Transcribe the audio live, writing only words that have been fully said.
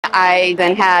I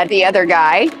then had the other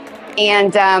guy,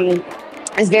 and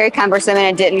it was very cumbersome, and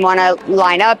it didn't want to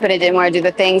line up, and it didn't want to do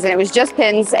the things, and it was just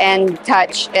pins and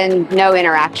touch and no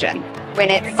interaction. When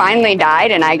it finally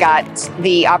died and I got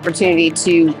the opportunity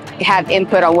to have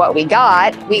input on what we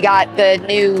got the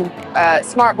new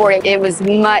smart board. It was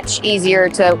much easier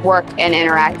to work and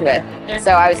interact with.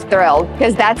 So I was thrilled,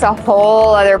 because that's a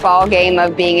whole other ball game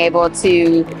of being able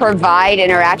to provide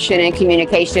interaction and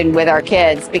communication with our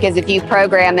kids. Because if you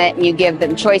program it and you give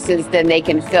them choices, then they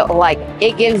can feel like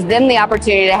it gives them the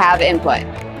opportunity to have input.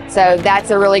 So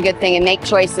that's a really good thing, and make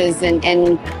choices and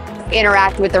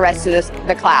interact with the rest of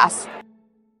the class.